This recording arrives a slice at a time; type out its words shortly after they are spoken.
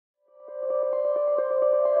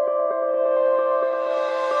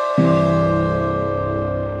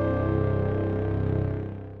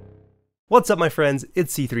What's up, my friends?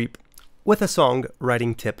 It's C-Threep with a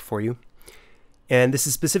songwriting tip for you. And this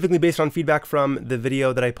is specifically based on feedback from the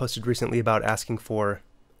video that I posted recently about asking for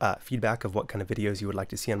feedback of what kind of videos you would like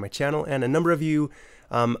to see on my channel. And a number of you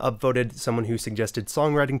upvoted someone who suggested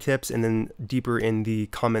songwriting tips, and then deeper in the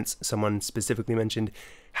comments, someone specifically mentioned,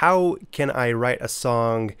 how can I write a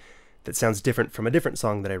song that sounds different from a different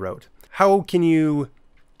song that I wrote? How can you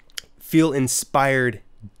feel inspired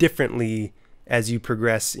differently as you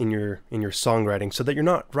progress in your songwriting, so that you're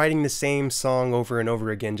not writing the same song over and over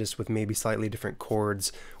again, just with maybe slightly different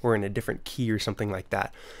chords or in a different key or something like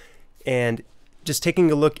that? And just taking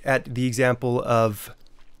a look at the example of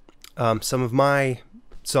some of my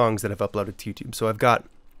songs that I've uploaded to YouTube. So I've got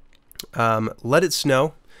Let It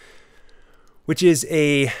Snow, which is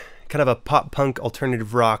a kind of a pop punk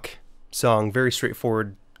alternative rock song, very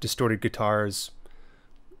straightforward, distorted guitars,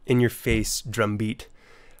 in your face drum beat.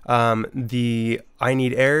 The I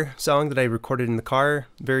Need Air song that I recorded in the car,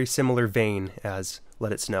 very similar vein as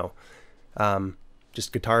Let It Snow.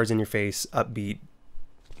 Just guitars in your face, upbeat,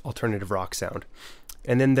 alternative rock sound.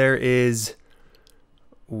 And then there is,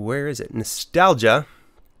 where is it? Nostalgia.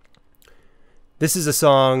 This is a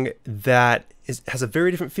song that has a very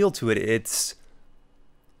different feel to it. It's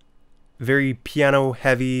very piano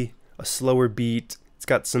heavy, a slower beat. It's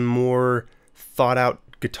got some more thought out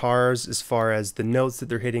guitars as far as the notes that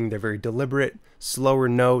they're hitting. They're very deliberate, slower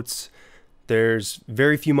notes. There's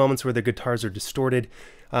very few moments where the guitars are distorted.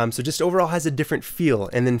 So just overall has a different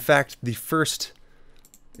feel. And in fact, the first,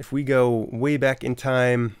 if we go way back in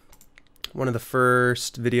time, one of the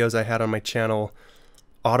first videos I had on my channel,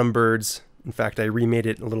 Autumn Birds. In fact, I remade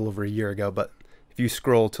it a little over a year ago, but if you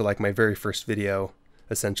scroll to like my very first video,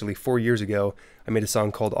 essentially 4 years ago, I made a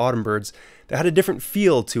song called Autumn Birds that had a different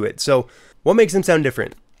feel to it. So what makes them sound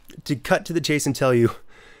different? To cut to the chase and tell you,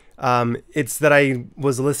 it's that I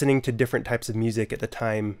was listening to different types of music at the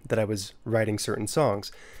time that I was writing certain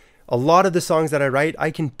songs. A lot of the songs that I write, I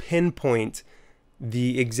can pinpoint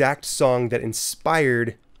the exact song that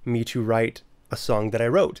inspired me to write a song that I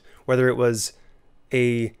wrote. Whether it was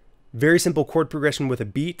a very simple chord progression with a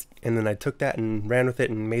beat, and then I took that and ran with it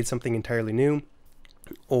and made something entirely new,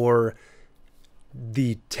 or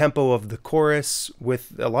the tempo of the chorus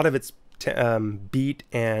with a lot of its beat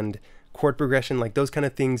and chord progression, like those kind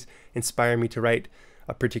of things inspire me to write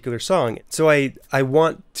a particular song. So I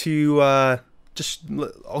want to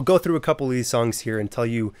I'll go through a couple of these songs here and tell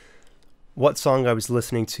you what song I was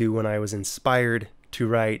listening to when I was inspired to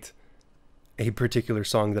write a particular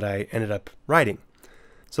song that I ended up writing.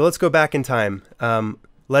 So let's go back in time.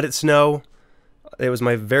 Let It Snow. It was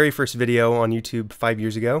my very first video on YouTube 5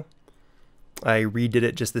 years ago. I redid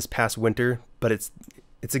it just this past winter, but it's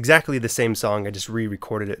exactly the same song. I just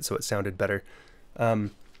re-recorded it so it sounded better.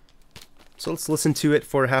 So let's listen to it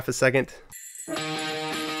for half a second.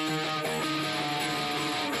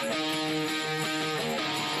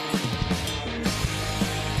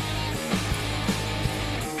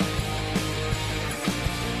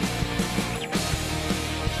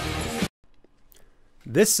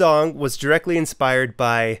 This song was directly inspired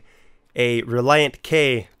by a Relient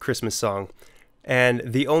K Christmas song. And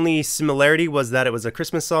the only similarity was that it was a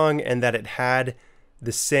Christmas song and that it had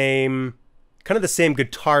the same, kind of the same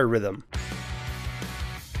guitar rhythm.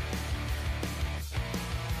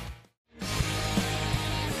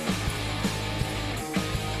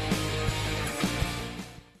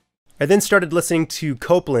 I then started listening to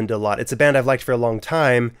Copeland a lot. It's a band I've liked for a long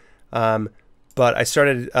time, but I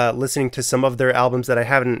started listening to some of their albums that I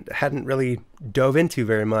hadn't really dove into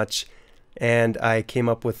very much. And I came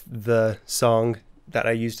up with the song that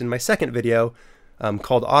I used in my second video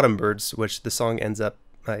called Autumn Birds, which the song ends up,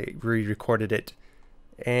 I re-recorded it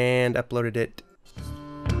and uploaded it.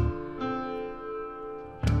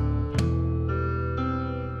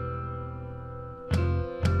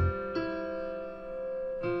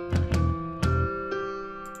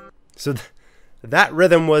 So that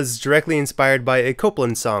rhythm was directly inspired by a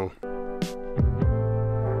Copeland song.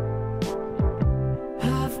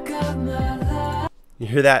 You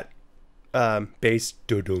hear that bass?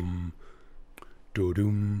 Do-dum,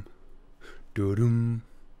 do-dum, do-dum,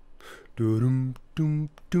 do-dum, dum,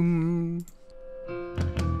 dum.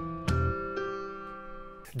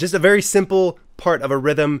 Just a very simple part of a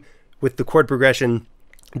rhythm with the chord progression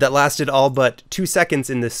that lasted all but 2 seconds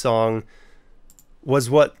in this song was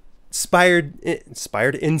what inspired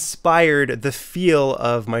the feel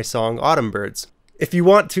of my song Autumn Birds. If you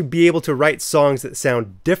want to be able to write songs that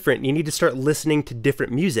sound different, you need to start listening to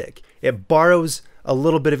different music. It borrows a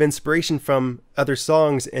little bit of inspiration from other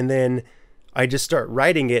songs, and then I just start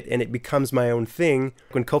writing it and it becomes my own thing.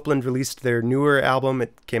 When Copeland released their newer album,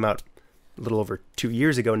 it came out a little over 2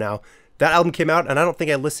 years ago now. That album came out, and I don't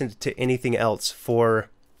think I listened to anything else for,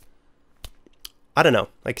 I don't know,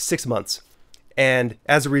 like 6 months. And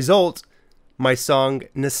as a result, my song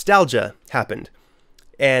Nostalgia happened.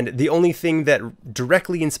 And the only thing that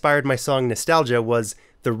directly inspired my song Nostalgia was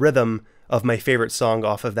the rhythm of my favorite song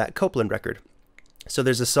off of that Copeland record. So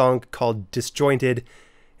there's a song called Disjointed,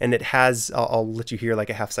 and it has, I'll let you hear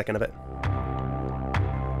like a half second of it.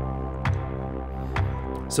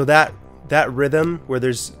 So that rhythm where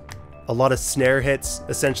there's a lot of snare hits,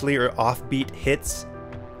 essentially, or offbeat hits,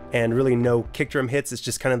 and really no kick drum hits, it's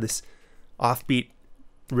just kind of this offbeat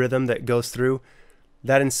rhythm that goes through,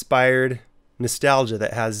 that inspired Nostalgia,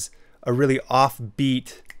 that has a really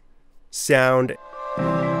offbeat sound.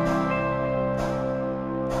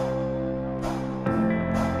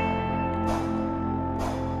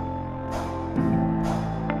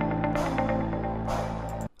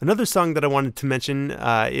 Another song that I wanted to mention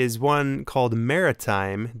is one called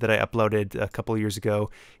Maritime that I uploaded a couple years ago.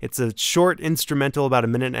 It's a short instrumental, about a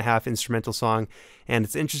 1.5-minute instrumental song, and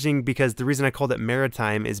it's interesting because the reason I called it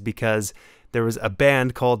Maritime is because there was a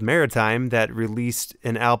band called Maritime that released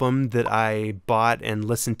an album that I bought and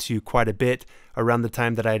listened to quite a bit around the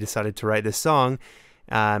time that I decided to write this song.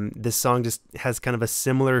 This song just has kind of a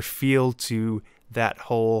similar feel to that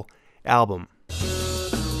whole album.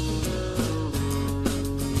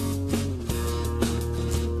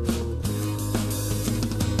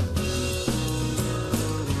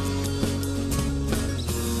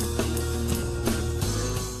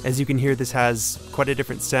 As you can hear, this has quite a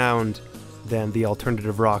different sound than the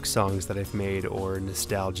alternative rock songs that I've made, or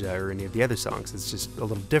Nostalgia, or any of the other songs. It's just a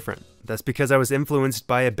little different. That's because I was influenced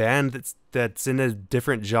by a band that's in a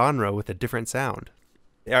different genre with a different sound.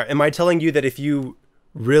 Am I telling you that if you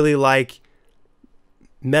really like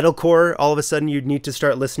metalcore, all of a sudden you'd need to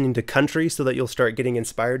start listening to country so that you'll start getting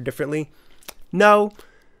inspired differently? No.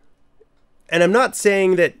 And I'm not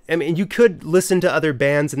saying that, I mean, you could listen to other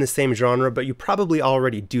bands in the same genre, but you probably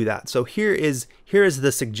already do that. So here is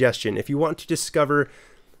the suggestion. If you want to discover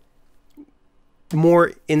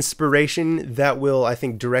more inspiration that will, I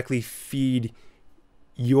think, directly feed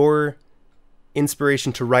your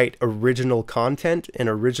inspiration to write original content and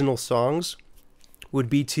original songs, would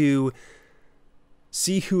be to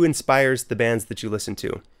see who inspires the bands that you listen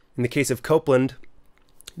to. In the case of Copeland,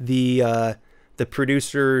 the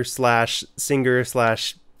producer slash singer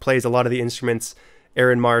slash plays a lot of the instruments,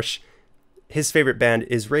 Aaron Marsh, his favorite band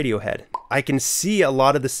is Radiohead. I can see a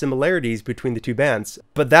lot of the similarities between the two bands,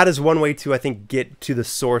 but that is one way to, I think, get to the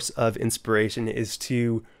source of inspiration, is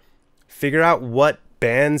to figure out what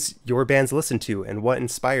bands your bands listen to and what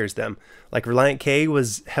inspires them. Like Relient K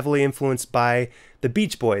was heavily influenced by the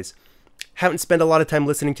Beach Boys. Haven't spent a lot of time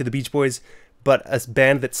listening to the Beach Boys, but a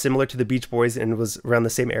band that's similar to the Beach Boys and was around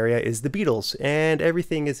the same area is the Beatles, and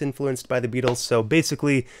everything is influenced by the Beatles. So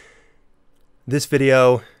basically, this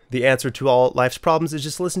video, the answer to all life's problems is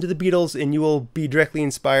just listen to the Beatles and you will be directly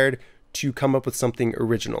inspired to come up with something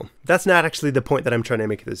original. That's not actually the point that I'm trying to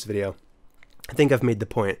make in this video. I think I've made the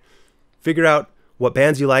point. Figure out what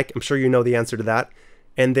bands you like. I'm sure you know the answer to that.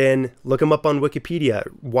 And then look them up on Wikipedia,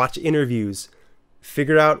 watch interviews,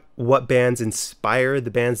 figure out what bands inspire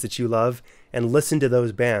the bands that you love, and listen to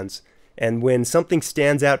those bands. And when something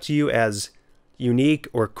stands out to you as unique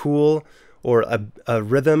or cool, or a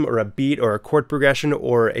rhythm or a beat or a chord progression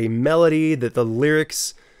or a melody that the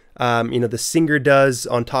lyrics, the singer does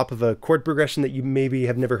on top of a chord progression that you maybe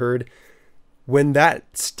have never heard, when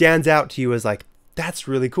that stands out to you as like, that's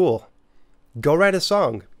really cool, go write a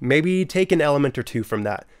song. Maybe take an element or two from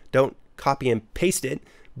that. Don't copy and paste it,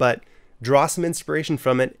 but draw some inspiration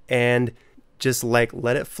from it and just like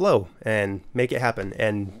let it flow and make it happen,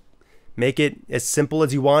 and make it as simple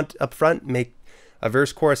as you want up front. Make a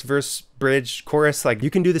verse, chorus, bridge, chorus. Like,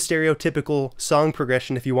 you can do the stereotypical song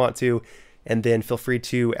progression if you want to, and then feel free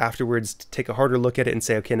to afterwards take a harder look at it and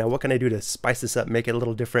say, okay, now what can I do to spice this up, make it a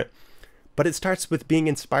little different? But it starts with being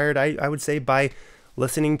inspired, I would say, by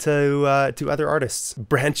listening to other artists.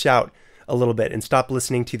 Branch out a little bit and stop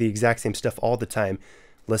listening to the exact same stuff all the time.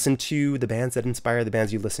 Listen to the bands that inspire the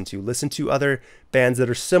bands you listen to. Listen to other bands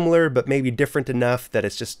that are similar but maybe different enough that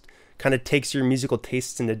it's just kind of takes your musical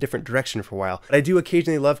tastes in a different direction for a while. I do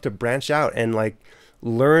occasionally love to branch out and like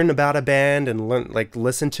learn about a band and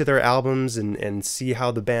listen to their albums and see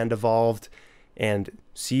how the band evolved and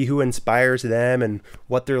see who inspires them and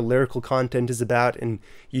what their lyrical content is about. And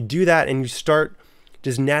you do that and you start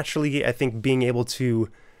just naturally, I think, being able to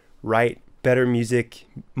write better music,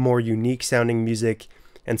 more unique sounding music,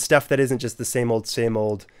 and stuff that isn't just the same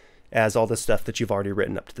old as all the stuff that you've already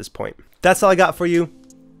written up to this point. That's all I got for you.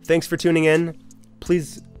 Thanks for tuning in.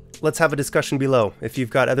 Please let's have a discussion below. If you've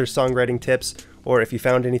got other songwriting tips, or if you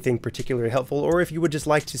found anything particularly helpful, or if you would just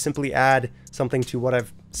like to simply add something to what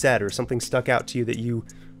I've said, or something stuck out to you that you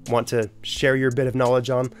want to share your bit of knowledge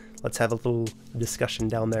on, let's have a little discussion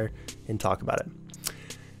down there and talk about it.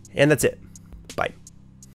 And that's it.